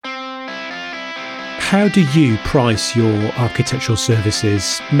How do you price your architectural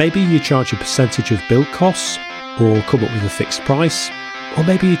services? Maybe you charge a percentage of build costs or come up with a fixed price, or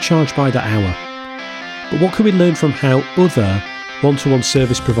maybe you charge by the hour. But what can we learn from how other one-to-one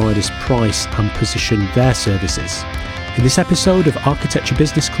service providers price and position their services? In this episode of Architecture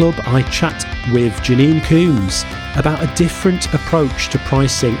Business Club, I chat with Janine Coombes about a different approach to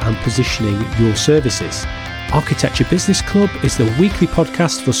pricing and positioning your services. Architecture Business Club is the weekly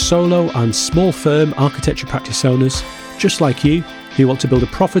podcast for solo and small firm architecture practice owners just like you who want to build a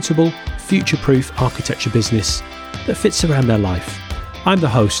profitable, future-proof architecture business that fits around their life. I'm the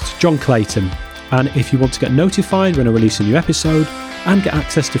host, Jon Clayton, and if you want to get notified when I release a new episode and get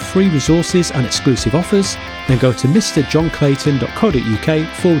access to free resources and exclusive offers, then go to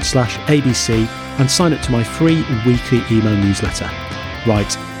mrjohnclayton.co.uk/ABC and sign up to my free weekly email newsletter.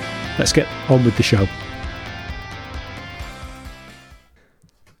 Right, let's get on with the show.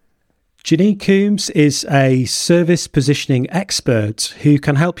 Janine Coombes is a service positioning expert who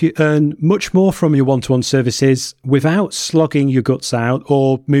can help you earn much more from your one-to-one services without slogging your guts out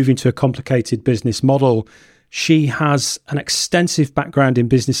or moving to a complicated business model. She has an extensive background in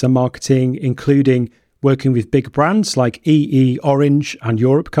business and marketing, including working with big brands like EE, Orange and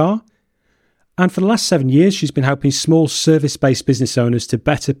Europcar. And for the last 7 years, she's been helping small service-based business owners to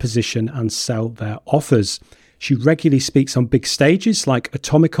better position and sell their offers. She regularly speaks on big stages like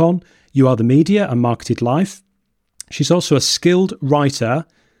Atomicon, You Are the Media and MarketEd.Live. She's also a skilled writer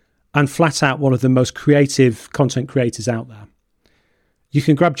and flat out one of the most creative content creators out there. You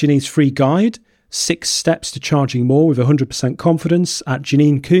can grab Janine's free guide, 6 Steps to Charging More with 100% Confidence at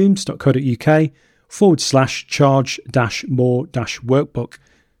janinecoombes.co.uk/charge-more-workbook.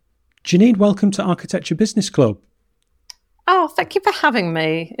 Janine, welcome to Architecture Business Club. Oh, thank you for having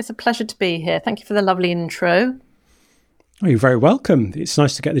me. It's a pleasure to be here. Thank you for the lovely intro. Oh, you're very welcome. It's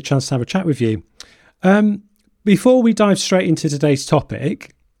nice to get the chance to have a chat with you. Before we dive straight into today's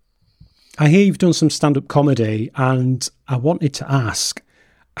topic, I hear you've done some stand-up comedy, and I wanted to ask,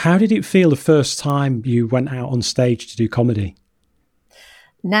 how did it feel the first time you went out on stage to do comedy?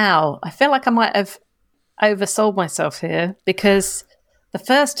 Now, I feel like I might have oversold myself here because the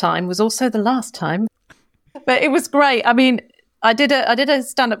first time was also the last time. But it was great. I mean, I did a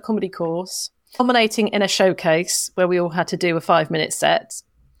stand-up comedy course, culminating in a showcase where we all had to do a 5-minute set.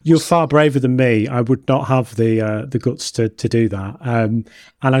 You're far braver than me. I would not have the guts to do that. And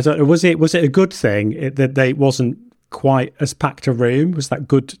I don't know, was it a good thing that it wasn't quite as packed a room? Was that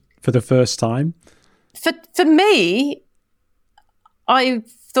good for the first time? For me, I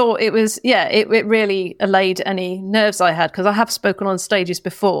thought it was, it really allayed any nerves I had, because I have spoken on stages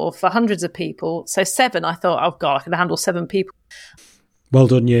before for hundreds of people. So 7, I thought, oh God, I can handle 7 people. Well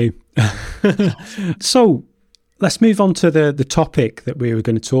done, you. So let's move on to the topic that we were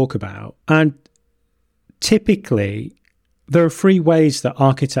going to talk about. And typically, there are 3 ways that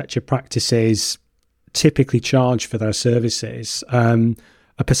architecture practices typically charge for their services. A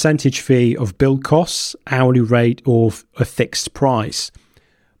percentage fee of build costs, hourly rate, or a fixed price.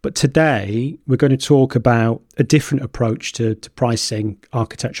 But today, we're going to talk about a different approach to pricing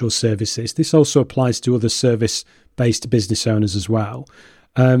architectural services. This also applies to other service-based business owners as well.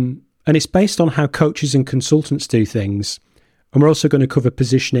 And it's based on how coaches and consultants do things. And we're also going to cover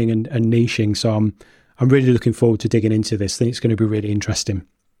positioning and niching. So I'm really looking forward to digging into this. I think it's going to be really interesting.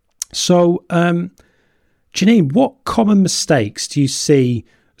 So, Janine, what common mistakes do you see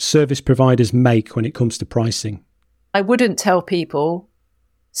service providers make when it comes to pricing? I wouldn't tell people,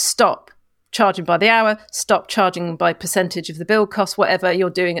 stop charging by the hour, stop charging by percentage of the build cost, whatever you're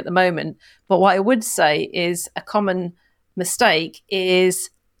doing at the moment. But what I would say is a common mistake is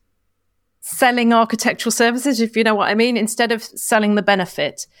selling architectural services, if you know what I mean, instead of selling the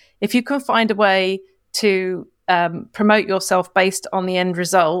benefit. If you can find a way to promote yourself based on the end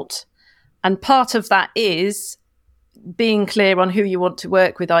result, and part of that is being clear on who you want to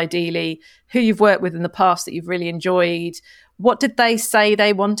work with, ideally, who you've worked with in the past that you've really enjoyed. What did they say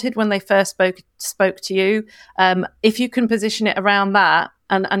they wanted when they first spoke to you? If you can position it around that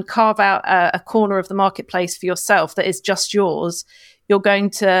and carve out a corner of the marketplace for yourself that is just yours, you're going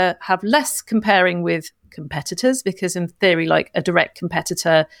to have less comparing with competitors, because in theory, like a direct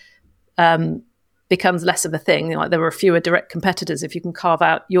competitor becomes less of a thing. Like there are fewer direct competitors if you can carve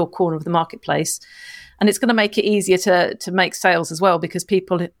out your corner of the marketplace. And it's going to make it easier to make sales as well, because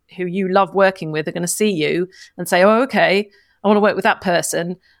people who you love working with are going to see you and say, oh, okay, I want to work with that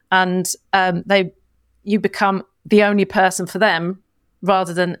person. And you become the only person for them,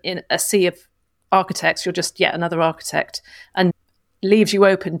 rather than in a sea of architects, you're just yet another architect, and leaves you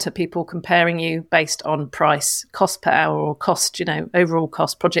open to people comparing you based on price, cost per hour, or cost, overall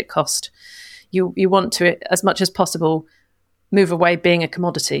cost, project cost. You want to, as much as possible, move away from being a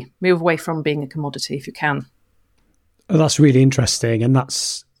commodity if you can. Oh, that's really interesting. And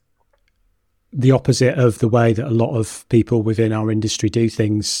that's the opposite of the way that a lot of people within our industry do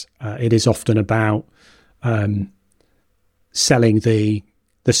things. It is often about selling the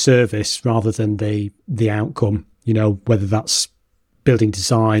service rather than the outcome, whether that's building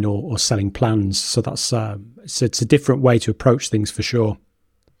design or selling plans. So that's it's a different way to approach things for sure.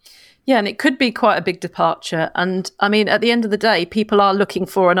 Yeah, and it could be quite a big departure. And I mean, at the end of the day, people are looking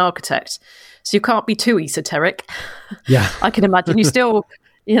for an architect. So you can't be too esoteric. Yeah. I can imagine you still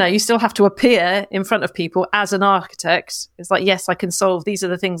have to appear in front of people as an architect. It's like, yes, I can solve, these are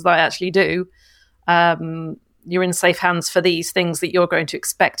the things that I actually do. You're in safe hands for these things that you're going to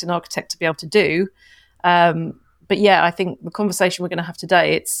expect an architect to be able to do. But yeah, I think the conversation we're going to have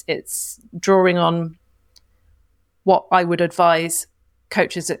today, it's drawing on what I would advise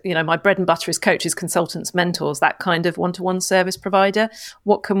coaches. My bread and butter is coaches, consultants, mentors, that kind of one-to-one service provider.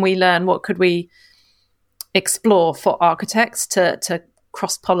 What can we learn? What could we explore for architects to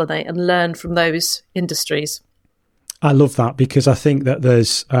cross-pollinate and learn from those industries? I love that, because I think that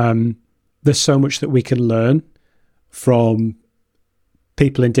there's so much that we can learn from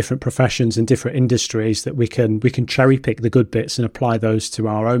people in different professions and different industries, that we can cherry pick the good bits and apply those to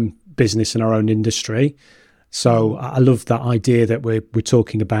our own business and our own industry. So I love that idea that we're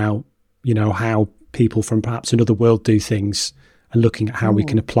talking about, how people from perhaps another world do things, and looking at how we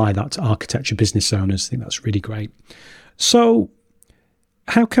can apply that to architecture business owners. I think that's really great. So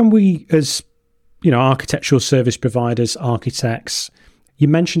how can we, as architectural service providers, architects, you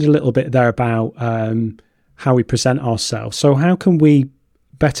mentioned a little bit there about how we present ourselves. So how can we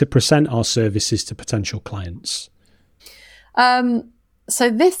better present our services to potential clients? So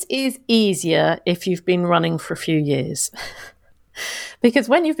this is easier if you've been running for a few years. Because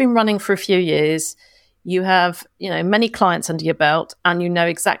when you've been running for a few years, you have, many clients under your belt, and you know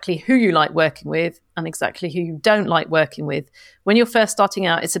exactly who you like working with and exactly who you don't like working with. When you're first starting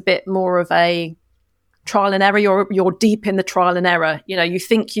out, it's a bit more of a trial and error. You're deep in the trial and error. You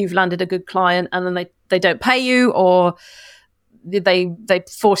think you've landed a good client, and then they don't pay you, or they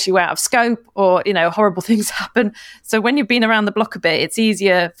force you out of scope, or horrible things happen. So when you've been around the block a bit, it's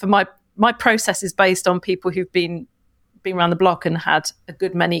easier. For my process is based on people who've been around the block and had a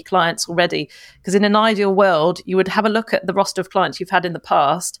good many clients already. Because in an ideal world, you would have a look at the roster of clients you've had in the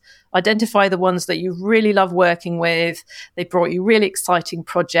past, identify the ones that you really love working with. They brought you really exciting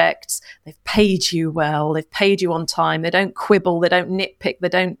projects. They've paid you well. They've paid you on time. They don't quibble. They don't nitpick. They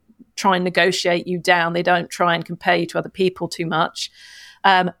don't try and negotiate you down. They don't try and compare you to other people too much.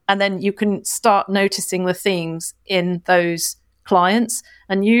 And then you can start noticing the themes in those clients.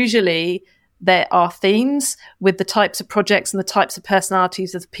 And usually there are themes with the types of projects and the types of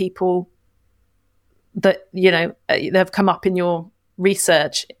personalities of the people that, they've come up in your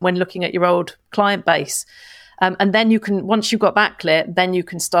research when looking at your old client base. And then once you've got that clear, then you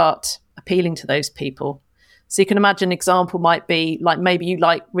can start appealing to those people. So you can imagine an example might be like, maybe you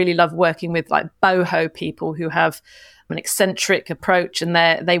really love working with like boho people who have an eccentric approach, and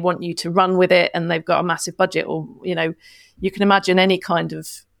they want you to run with it, and they've got a massive budget, or, you can imagine any kind of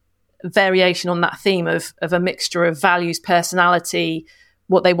variation on that theme of a mixture of values, personality,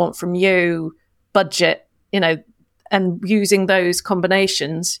 what they want from you, budget, and using those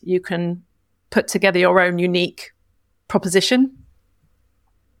combinations, you can put together your own unique proposition.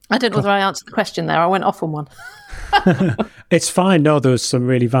 I don't know whether I answered the question there. I went off on one. It's fine. No, there was some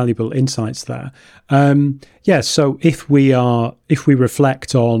really valuable insights there. So if we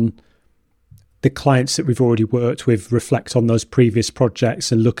reflect on the clients that we've already worked with, reflect on those previous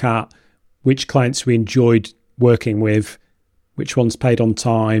projects, and look at which clients we enjoyed working with, which ones paid on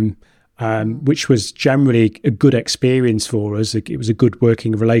time, which was generally a good experience for us. It was a good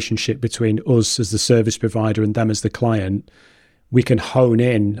working relationship between us as the service provider and them as the client. We can hone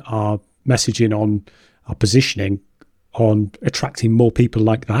in our messaging on our positioning on attracting more people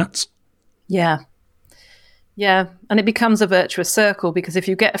like that. Yeah. And it becomes a virtuous circle, because if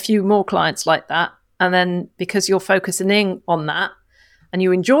you get a few more clients like that, and then because you're focusing in on that and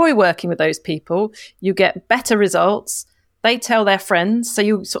you enjoy working with those people, you get better results. They tell their friends. So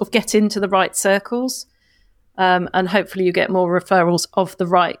you sort of get into the right circles, and hopefully you get more referrals of the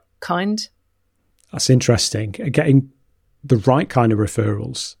right kind. That's interesting. Getting the right kind of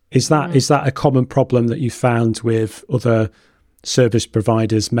referrals. Is that a common problem that you found with other service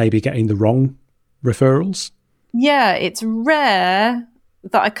providers, maybe getting the wrong referrals? Yeah, it's rare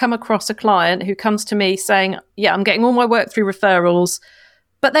that I come across a client who comes to me saying, yeah, I'm getting all my work through referrals,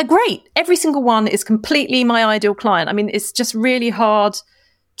 but they're great. Every single one is completely my ideal client. I mean, it's just really hard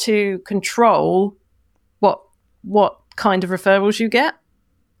to control what kind of referrals you get.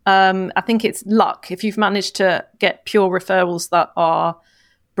 I think it's luck. If you've managed to get pure referrals that are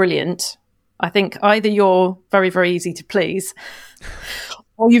brilliant, I think either you're very, very easy to please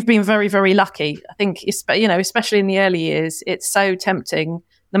or you've been very, very lucky. I think, especially in the early years, it's so tempting,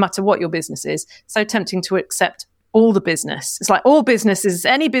 no matter what your business is, so tempting to accept all the business. It's like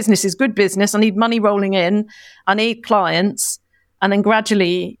any business is good business. I need money rolling in. I need clients. And then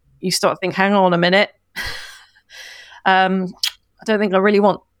gradually you start to think, hang on a minute. I don't think I really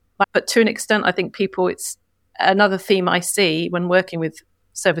want that. But to an extent, I think it's another theme I see when working with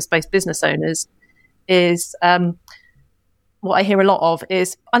service-based business owners is what I hear a lot of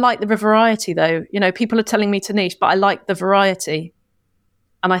is, I like the variety though. People are telling me to niche, but I like the variety.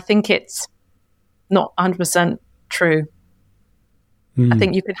 And I think it's not 100% true. I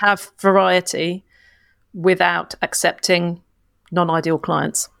think you can have variety without accepting non-ideal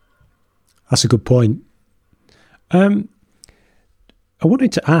clients. That's a good point. I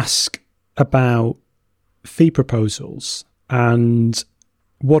wanted to ask about fee proposals and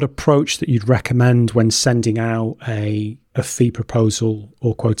what approach that you'd recommend when sending out a fee proposal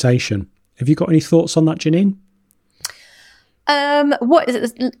or quotation. Have you got any thoughts on that, Janine? What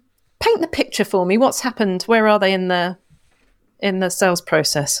is it? Paint the picture for me. What's happened? Where are they in the sales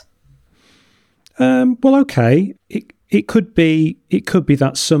process? Well, okay. It could be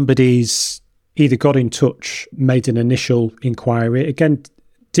that somebody's either got in touch, made an initial inquiry. Again,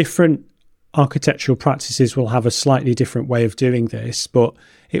 different architectural practices will have a slightly different way of doing this, but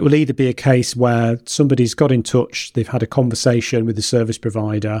it will either be a case where somebody's got in touch, they've had a conversation with the service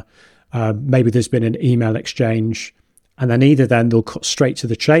provider, maybe there's been an email exchange, and then they'll cut straight to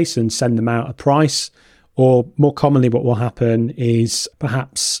the chase and send them out a price, or more commonly what will happen is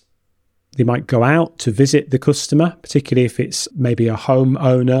perhaps they might go out to visit the customer, particularly if it's maybe a home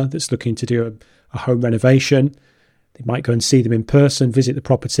owner that's looking to do a home renovation. They might go and see them in person, visit the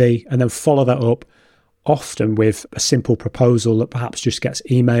property, and then follow that up, often with a simple proposal that perhaps just gets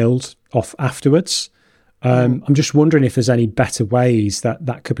emailed off afterwards. I'm just wondering if there's any better ways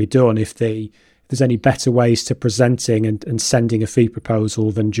that could be done, if there's any better ways to presenting and sending a fee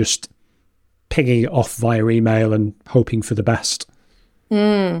proposal than just pinging it off via email and hoping for the best.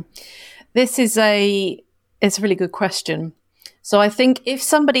 It's a really good question. So I think if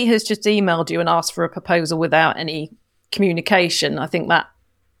somebody has just emailed you and asked for a proposal without any communication, I think that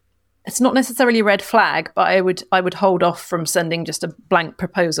it's not necessarily a red flag, but I would hold off from sending just a blank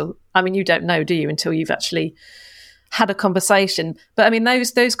proposal. I mean, you don't know, do you, until you've actually had a conversation. But I mean,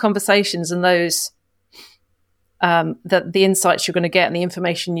 those conversations and those the insights you're going to get and the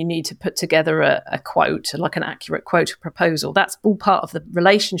information you need to put together a quote, like an accurate quote proposal, that's all part of the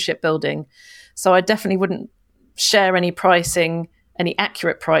relationship building. So I definitely wouldn't share any pricing, any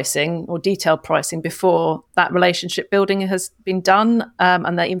accurate pricing or detailed pricing before that relationship building has been done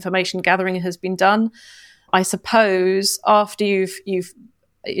and the information gathering has been done. I suppose after you've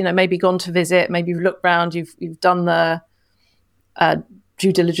maybe gone to visit, maybe you've looked around, you've done the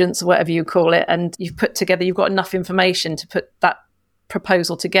due diligence or whatever you call it, and you've got enough information to put that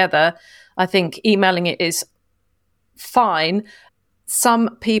proposal together. I think emailing it is fine.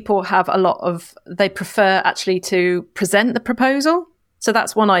 Some people have they prefer actually to present the proposal. So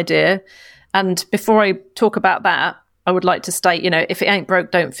that's one idea. And before I talk about that, I would like to state, if it ain't broke,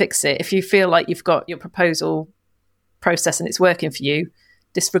 don't fix it. If you feel like you've got your proposal process and it's working for you,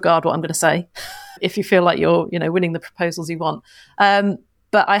 disregard what I'm going to say. If you feel like you're, winning the proposals you want.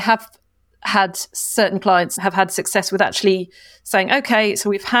 But I have had certain clients have had success with actually saying, okay, so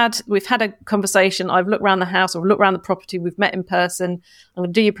we've had a conversation. I've looked around the house or looked around the property. We've met in person. I'm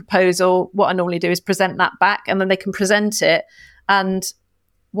going to do your proposal. What I normally do is present that back, and then they can present it. And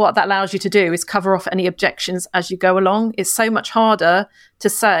what that allows you to do is cover off any objections as you go along. It's so much harder to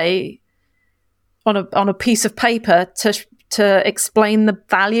say on a piece of paper to explain the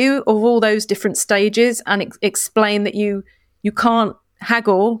value of all those different stages and explain that you can't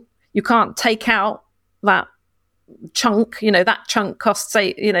haggle. You can't take out that chunk, that chunk costs,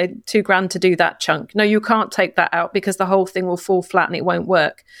 say, $2,000 to do that chunk. No, you can't take that out because the whole thing will fall flat and it won't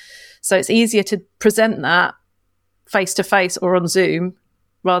work. So it's easier to present that face to face or on Zoom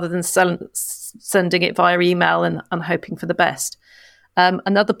rather than sending it via email and hoping for the best.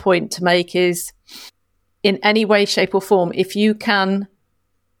 Another point to make is, in any way, shape or form, if you can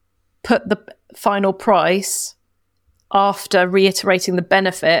put the final price after reiterating the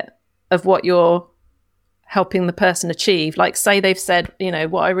benefit of what you're helping the person achieve. Like, say they've said,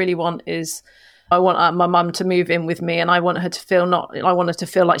 what I really want is I want my mum to move in with me, and I want her to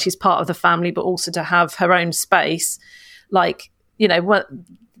feel like she's part of the family, but also to have her own space. Like,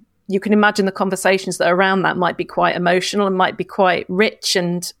 you can imagine the conversations that are around that might be quite emotional and might be quite rich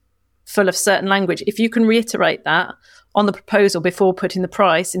and full of certain language. If you can reiterate that on the proposal before putting the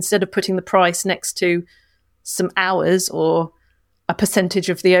price, instead of putting the price next to some hours or a percentage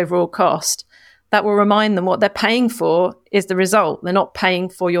of the overall cost, that will remind them what they're paying for is the result. They're not paying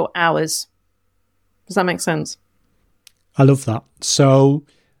for your hours. Does that make sense? I love that. So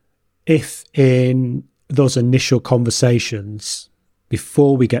if in those initial conversations,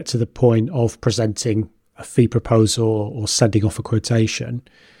 before we get to the point of presenting a fee proposal or sending off a quotation,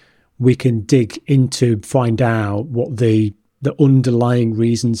 we can dig into, find out what the underlying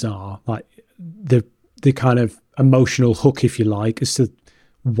reasons are, like the kind of emotional hook, if you like, as to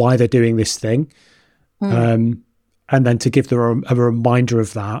why they're doing this thing. And then to give them a reminder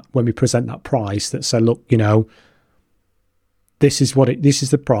of that when we present that price, that say, look, you know, this is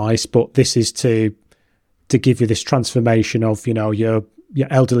the price, but this is to give you this transformation of, you know, your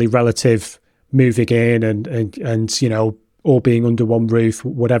elderly relative moving in and you know, all being under one roof,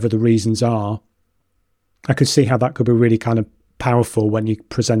 whatever the reasons are. I could see how that could be really kind of powerful when you're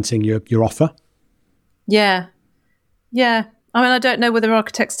presenting your offer. Yeah. Yeah. I mean, I don't know whether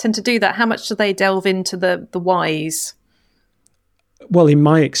architects tend to do that. How much do they delve into the whys? Well, in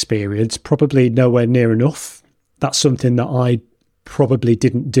my experience, probably nowhere near enough. That's something that I probably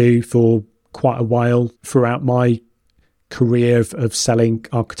didn't do for quite a while throughout my career of selling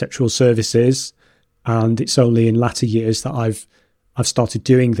architectural services. And it's only in latter years that I've started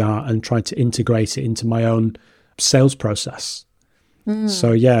doing that and tried to integrate it into my own sales process.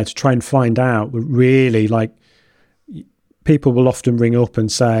 So yeah, to try and find out, really, like, people will often ring up and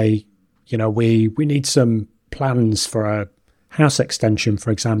say, you know, we need some plans for a house extension,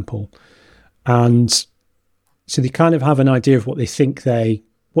 for example. And so they kind of have an idea of what they think they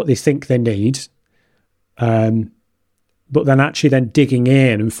need. But then actually then digging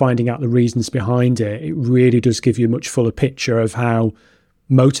in and finding out the reasons behind it, it really does give you a much fuller picture of how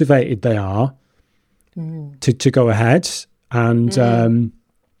motivated they are to go ahead. And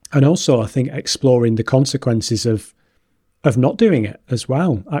also I think exploring the consequences of not doing it as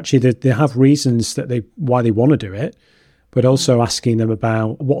well. Actually, they have reasons why they want to do it, but also asking them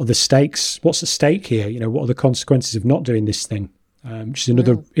about what are the stakes, what's at stake here? You know, what are the consequences of not doing this thing? Which is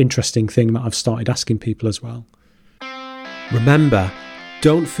another interesting thing that I've started asking people as well. Remember,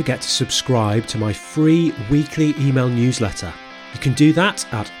 don't forget to subscribe to my free weekly email newsletter. You can do that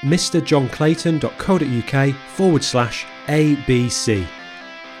at mrjohnclayton.co.uk/ABC.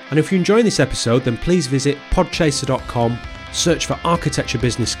 And if you're enjoying this episode, then please visit podchaser.com, search for Architecture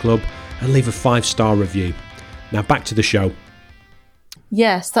Business Club and leave a 5-star review. Now back to the show.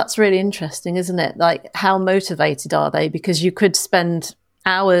 Yes, that's really interesting, isn't it? Like, how motivated are they? Because you could spend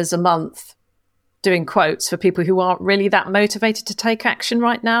hours a month doing quotes for people who aren't really that motivated to take action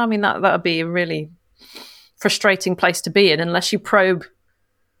right now. I mean, that would be a really frustrating place to be in unless you probe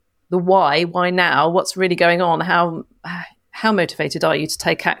the why now, what's really going on, how motivated are you to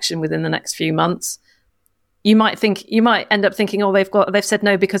take action within the next few months? You might end up thinking, oh, they've said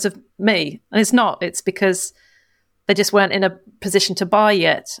no because of me. And it's not. It's because they just weren't in a position to buy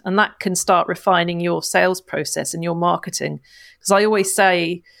yet. And that can start refining your sales process and your marketing. Because I always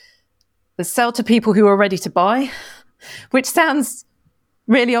say, sell to people who are ready to buy, which sounds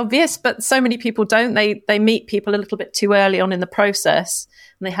really obvious, but so many people don't. They meet people a little bit too early on in the process,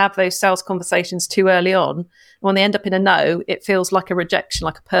 and they have those sales conversations too early on. And when they end up in a no, it feels like a rejection,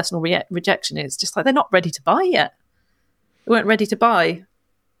 like a personal rejection. It's just like they're not ready to buy yet. They weren't ready to buy.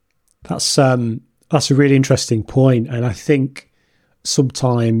 That's a really interesting point, and I think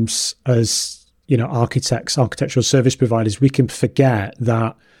sometimes as, you know, architects, architectural service providers, we can forget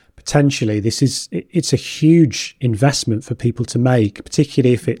that potentially it's a huge investment for people to make,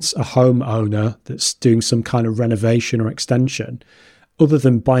 particularly if it's a homeowner that's doing some kind of renovation or extension. Other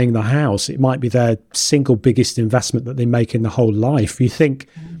than buying the house, it might be their single biggest investment that they make in the whole life. You think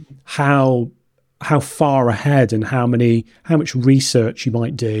how far ahead and how much research you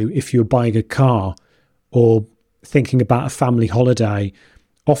might do if you're buying a car or thinking about a family holiday.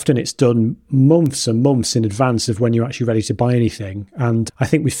 Often it's done months and months in advance of when you're actually ready to buy anything. And I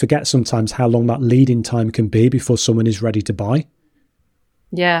think we forget sometimes how long that lead-in time can be before someone is ready to buy.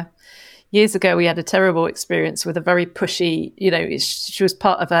 Yeah. Years ago, we had a terrible experience with a very pushy, you know, she was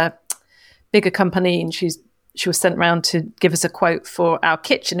part of a bigger company and she was sent around to give us a quote for our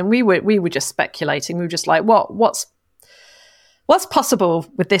kitchen. And we were just speculating. We were just like, what's possible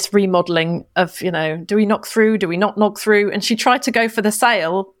with this remodeling of, you know, do we knock through? Do we not knock through? And she tried to go for the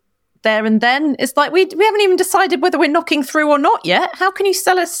sale there and then. It's like, we haven't even decided whether we're knocking through or not yet. How can you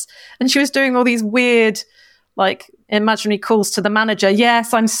sell us? And she was doing all these weird like imaginary calls to the manager.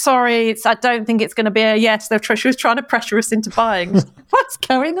 Yes, I'm sorry. I don't think it's going to be a yes. She was trying to pressure us into buying. What's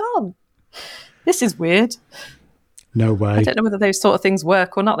going on? This is weird. No way. I don't know whether those sort of things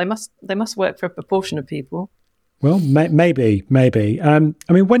work or not. They must work for a proportion of people. Well, maybe. I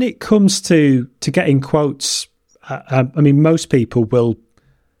mean, when it comes to getting quotes, I mean, most people will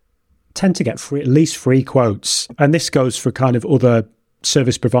tend to get at least free quotes. And this goes for kind of other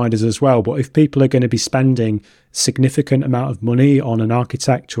service providers as well. But if people are going to be spending significant amount of money on an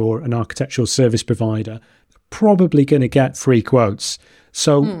architect or an architectural service provider, they're probably going to get free quotes.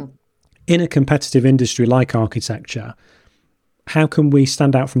 So in a competitive industry like architecture, how can we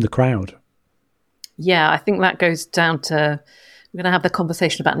stand out from the crowd? Yeah, I think that goes down to, we're going to have the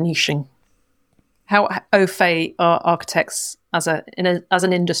conversation about niching. How au fait are architects as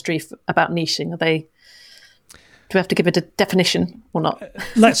an industry about niching? Do we have to give it a definition or not?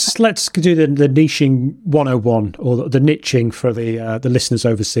 Let's do the niching 101 or the niching for the listeners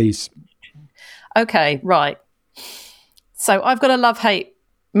overseas. Okay, right. So I've got a love-hate,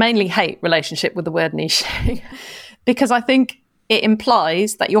 mainly hate relationship with the word niching because I think it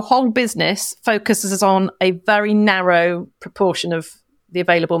implies that your whole business focuses on a very narrow proportion of the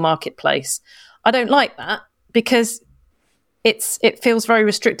available marketplace. I don't like that because it feels very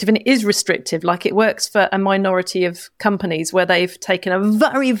restrictive, and it is restrictive. Like, it works for a minority of companies where they've taken a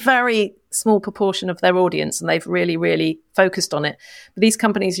very, very small proportion of their audience and they've really, really focused on it. But these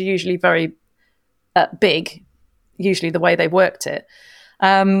companies are usually very big, usually the way they've worked it.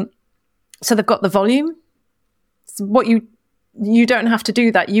 So they've got the volume. What you don't have to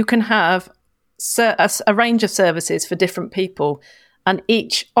do that. You can have a range of services for different people, and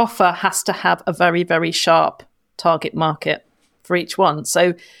each offer has to have a very, very sharp target market for each one.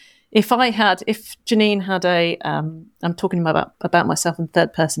 So if Janine had I'm talking about myself in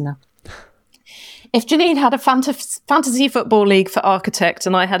third person now. If Janine had a fantasy football league for architects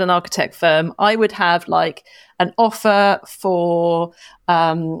and I had an architect firm, I would have like an offer for,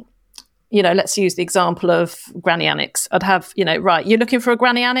 let's use the example of granny annex. I'd have, right, you're looking for a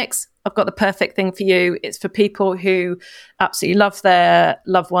granny annex? I've got the perfect thing for you. It's for people who absolutely love their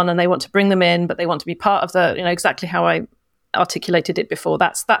loved one and they want to bring them in, but they want to be part of the, exactly how I articulated it before.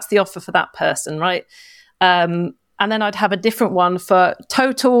 That's the offer for that person, right? And then I'd have a different one for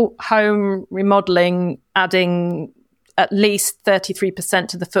total home remodeling, adding at least 33%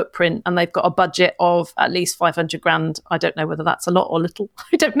 to the footprint, and they've got a budget of at least 500 grand. I don't know whether that's a lot or little.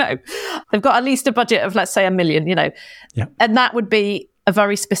 I don't know. They've got at least a budget of, let's say, $1 million, Yeah. And that would be a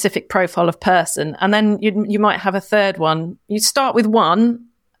very specific profile of person. And then you might have a third one. You start with one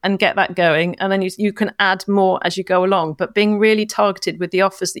and get that going, and then you can add more as you go along. But being really targeted with the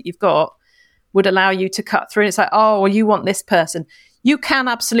offers that you've got would allow you to cut through. It's like, oh, well, you want this person. You can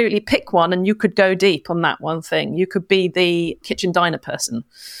absolutely pick one and you could go deep on that one thing. You could be the kitchen diner person.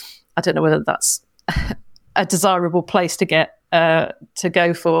 I don't know whether that's a desirable place to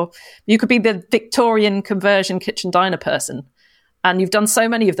go for. You could be the Victorian conversion kitchen diner person. And you've done so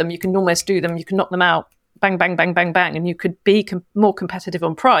many of them, you can almost do them. You can knock them out, bang, bang, bang, bang, bang. And you could be more competitive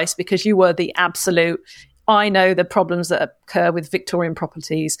on price because you were the absolute, I know the problems that occur with Victorian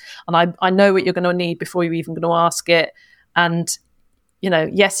properties. And I know what you're going to need before you're even going to ask it. And,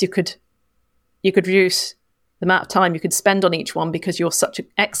 yes, you could reduce the amount of time you could spend on each one because you're such an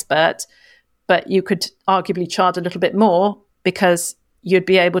expert, but you could arguably charge a little bit more because you'd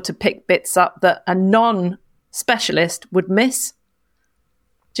be able to pick bits up that a non-specialist would miss.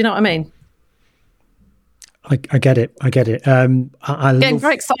 Do you know what I mean? I get it. I'm getting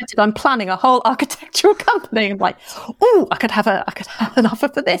very excited. I'm planning a whole architectural company. I'm like, oh, I could have an offer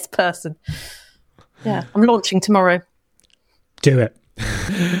for this person. Yeah, I'm launching tomorrow. Do it.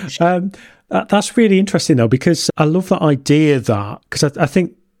 That's really interesting though, because I love that idea because I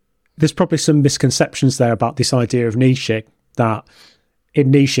think there's probably some misconceptions there about this idea of niching, that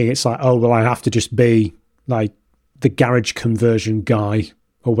in niching it's like, oh, well, I have to just be like the garage conversion guy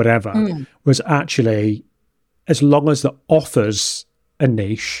or whatever. Whereas actually, as long as the offer's a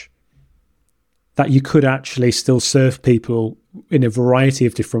niche, that you could actually still serve people in a variety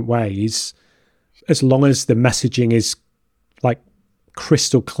of different ways, as long as the messaging is like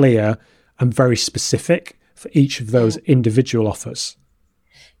crystal clear and very specific for each of those individual offers.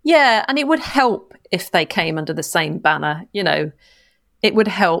 Yeah, and it would help if they came under the same banner. It would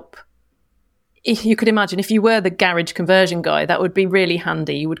help. If you could imagine, if you were the garage conversion guy, that would be really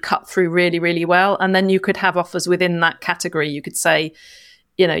handy. You would cut through really, really well. And then you could have offers within that category. You could say,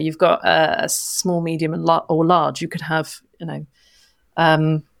 you've got a small, medium, or large. You could have,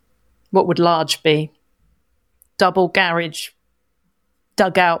 what would large be? Double garage,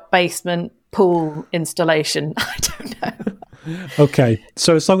 dugout, basement, pool installation. I don't know. Okay,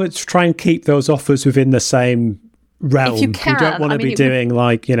 so as long as try and keep those offers within the same realm, if you can, don't want to be doing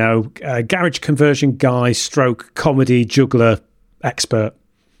like, you know, garage conversion guy stroke comedy juggler expert.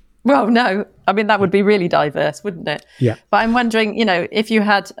 Well, no, I mean, that would be really diverse, wouldn't it? Yeah. But I'm wondering, you know, if you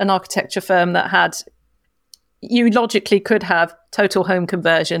had an architecture firm that had, you logically could have total home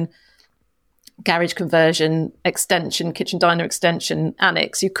conversion, garage conversion, extension, kitchen diner extension,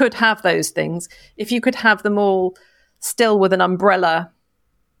 annex. You could have those things. If you could have them all still with an umbrella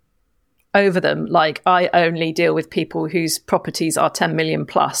over them, like I only deal with people whose properties are 10 million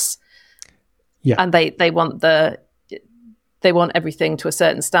plus. Yeah. And they want everything to a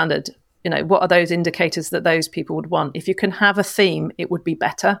certain standard. You know, what are those indicators that those people would want? If you can have a theme, it would be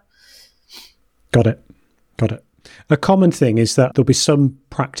better. Got it. A common thing is that there'll be some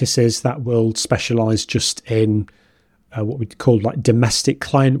practices that will specialise just in what we call like domestic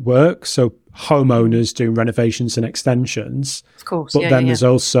client work. So homeowners doing renovations and extensions. Of course. But then there's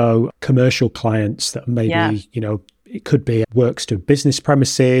also commercial clients that maybe, you know, it could be works to business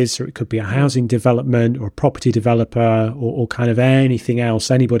premises, or it could be a housing development or a property developer, or kind of anything else,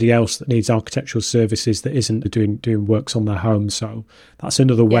 anybody else that needs architectural services that isn't doing works on their home. So that's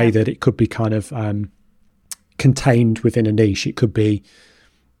another way that it could be kind of contained within a niche. It could be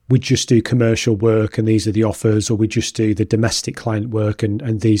we just do commercial work and these are the offers, or we just do the domestic client work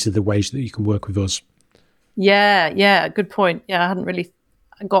and these are the ways that you can work with us. Yeah, good point. Yeah, I hadn't really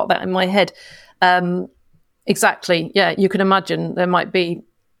got that in my head. Exactly. Yeah, you can imagine there might be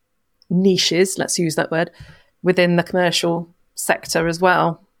niches, let's use that word, within the commercial sector as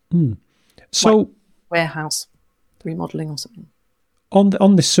well. So like warehouse remodeling or something.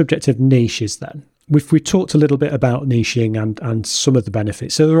 On this subject of niches then, we talked a little bit about niching and some of the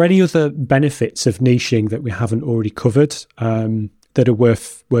benefits. Are there any other benefits of niching that we haven't already covered that are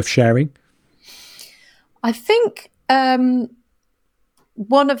worth sharing? I think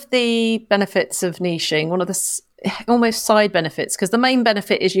one of the benefits of niching, one of the almost side benefits, because the main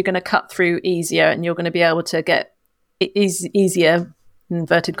benefit is you're going to cut through easier and you're going to be able to get easier,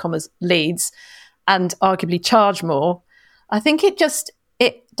 inverted commas, leads and arguably charge more. I think it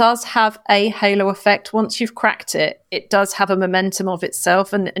does have a halo effect. Once you've cracked it, it does have a momentum of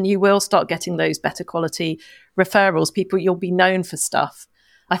itself, and you will start getting those better quality referrals. People, you'll be known for stuff.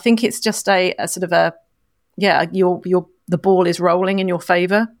 I think it's just a sort of the ball is rolling in your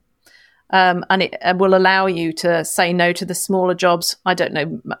favour, and it will allow you to say no to the smaller jobs. I don't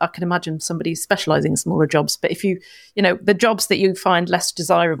know. I can imagine somebody specialising in smaller jobs, but if you the jobs that you find less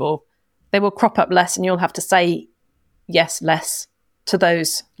desirable, they will crop up less, and you'll have to say yes less to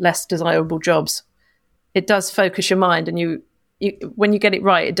those less desirable jobs. It does focus your mind, and you when you get it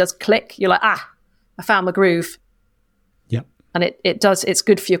right, it does click. You're like, I found my groove. Yeah. And it does. It's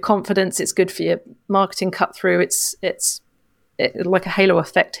good for your confidence. It's good for your marketing cut through. It's like a halo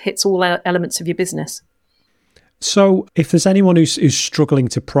effect, hits all elements of your business. So if there's anyone who's struggling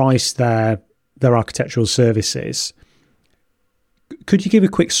to price their architectural services, could you give a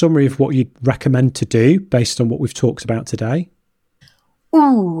quick summary of what you'd recommend to do based on what we've talked about today?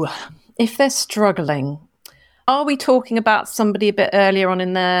 Ooh, if they're struggling, are we talking about somebody a bit earlier on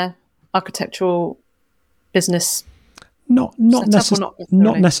in their architectural business? Not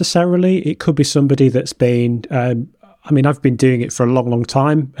necessarily. It could be somebody that's been, I've been doing it for a long, long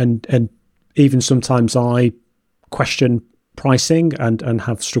time, and even sometimes I question pricing and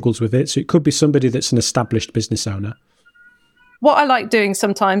have struggles with it. So it could be somebody that's an established business owner. What I like doing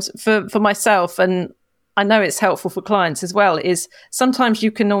sometimes for myself, and I know it's helpful for clients as well, is sometimes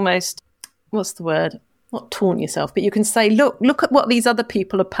you can almost, what's the word? Not taunt yourself, but you can say, look at what these other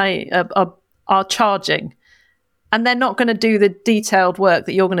people are charging. And they're not going to do the detailed work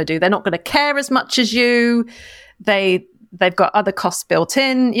that you're going to do. They're not going to care as much as you. They've got other costs built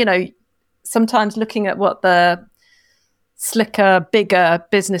in. Sometimes looking at what the slicker, bigger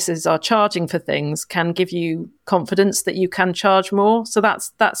businesses are charging for things can give you confidence that you can charge more. So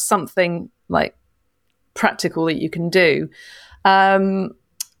that's something like practical that you can do. A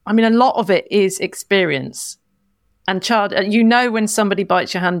lot of it is experience and charge. When somebody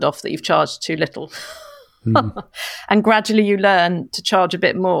bites your hand off that you've charged too little. And gradually you learn to charge a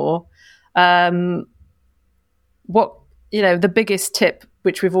bit more. The biggest tip,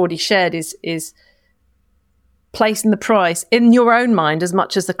 which we've already shared, is placing the price in your own mind as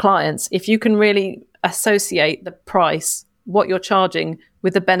much as the client's. If you can really associate the price, what you're charging,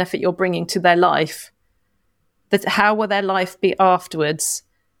 with the benefit you're bringing to their life, that how will their life be afterwards?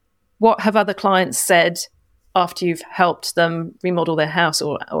 What have other clients said after you've helped them remodel their house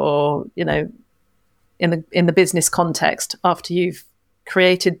or in the business context, after you've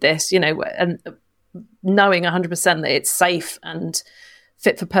created this, and knowing 100% that it's safe and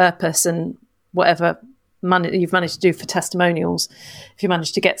fit for purpose and whatever you've managed to do for testimonials, if you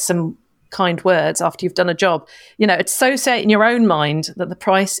manage to get some kind words after you've done a job, associate in your own mind that the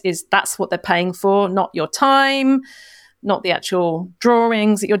price that's what they're paying for, not your time, not the actual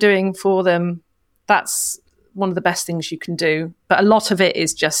drawings that you're doing for them. That's one of the best things you can do. But a lot of it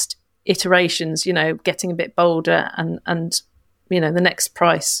is just iterations, getting a bit bolder and the next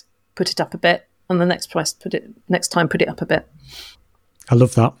price, put it up a bit, and the next price, put it up a bit. I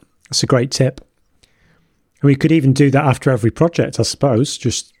love that. That's a great tip. And we could even do that after every project, I suppose,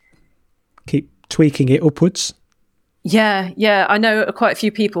 just keep tweaking it upwards. Yeah. I know quite a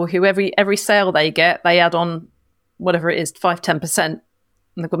few people who every sale they get, they add on whatever it is, 5-10%. And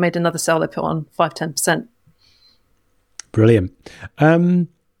they've made another sale, they put on 5-10%. Brilliant.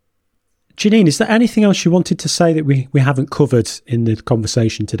 Janine, is there anything else you wanted to say that we haven't covered in the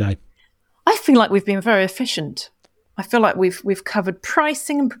conversation today? I feel like we've been very efficient. I feel like we've covered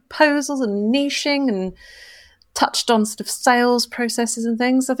pricing and proposals and niching and touched on sort of sales processes and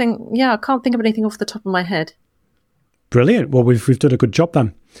things. I think, I can't think of anything off the top of my head. Brilliant. Well, we've done a good job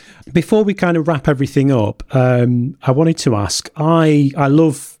then. Before we kind of wrap everything up, I wanted to ask, I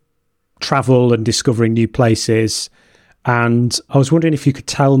love travel and discovering new places. And I was wondering if you could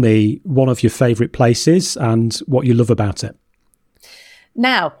tell me one of your favourite places and what you love about it.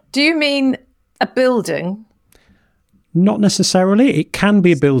 Now, do you mean a building? Not necessarily. It can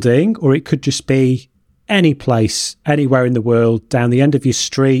be a building, or it could just be any place, anywhere in the world, down the end of your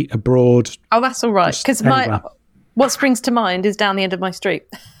street, abroad. Oh, that's all right. Because what springs to mind is down the end of my street.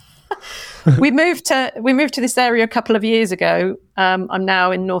 we moved to this area a couple of years ago. I'm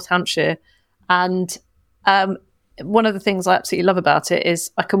now in North Hampshire, and one of the things I absolutely love about it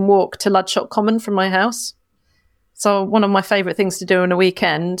is I can walk to Ludshot Common from my house. So one of my favourite things to do on a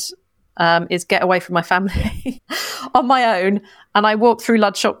weekend is get away from my family on my own, and I walk through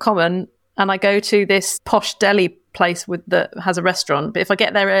Ludshot Common and I go to this posh deli place that has a restaurant. But if I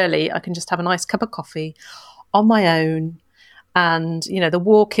get there early, I can just have a nice cup of coffee on my own. And, the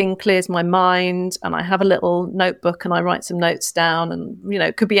walking clears my mind, and I have a little notebook and I write some notes down. And,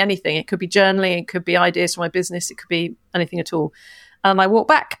 it could be anything. It could be journaling. It could be ideas for my business. It could be anything at all. And I walk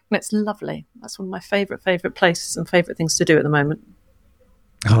back and it's lovely. That's one of my favourite places and favourite things to do at the moment.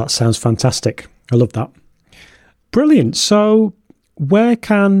 Oh, that sounds fantastic. I love that. Brilliant. So where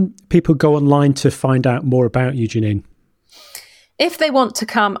can people go online to find out more about you, Janine? If they want to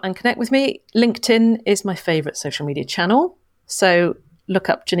come and connect with me, LinkedIn is my favourite social media channel. So look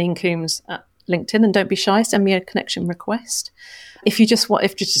up Janine Coombes at LinkedIn and don't be shy, send me a connection request. If you're just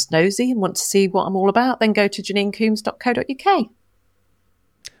nosy and want to see what I'm all about, then go to janinecoombes.co.uk.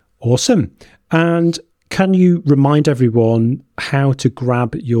 Awesome. And can you remind everyone how to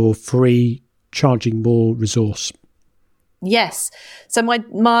grab your free Charging More resource? Yes. So my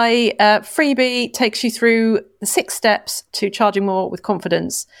freebie takes you through the 6 steps to charging more with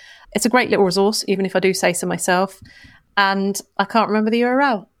confidence. It's a great little resource, even if I do say so myself. And I can't remember the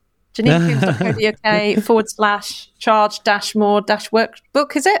URL.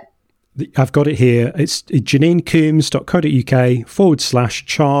 JanineCoombes.co.uk/charge-more-workbook, is it? I've got it here. It's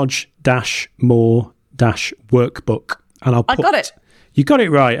JanineCoombes.co.uk/charge-more-workbook. And I got it. You got it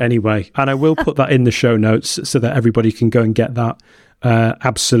right anyway. And I will put that in the show notes so that everybody can go and get that.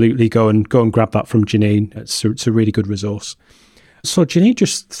 Absolutely go and grab that from Janine. It's a really good resource. So Janine,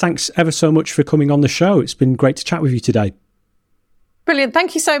 just thanks ever so much for coming on the show. It's been great to chat with you today. Brilliant.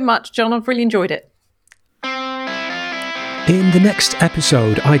 Thank you so much, John. I've really enjoyed it. In the next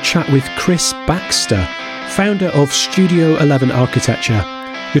episode, I chat with Chris Baxter, founder of Studio 11 Architecture.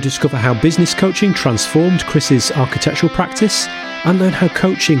 You'll discover how business coaching transformed Chris's architectural practice and learn how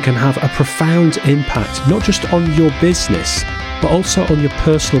coaching can have a profound impact, not just on your business, but also on your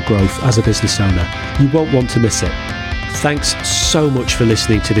personal growth as a business owner. You won't want to miss it. Thanks so much for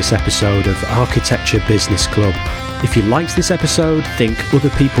listening to this episode of Architecture Business Club. If you liked this episode, think other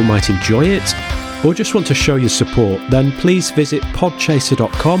people might enjoy it, or just want to show your support, then please visit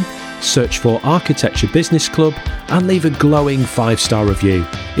podchaser.com, search for Architecture Business Club, and leave a glowing 5-star review.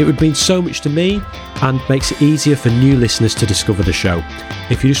 It would mean so much to me and makes it easier for new listeners to discover the show.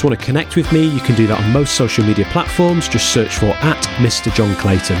 If you just want to connect with me, you can do that on most social media platforms. Just search for @Mr. Jon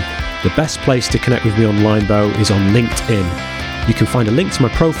Clayton. The best place to connect with me online, though, is on LinkedIn. You can find a link to my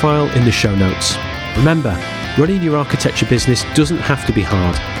profile in the show notes. Remember, running your architecture business doesn't have to be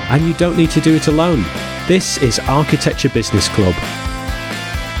hard, and you don't need to do it alone. This is Architecture Business Club,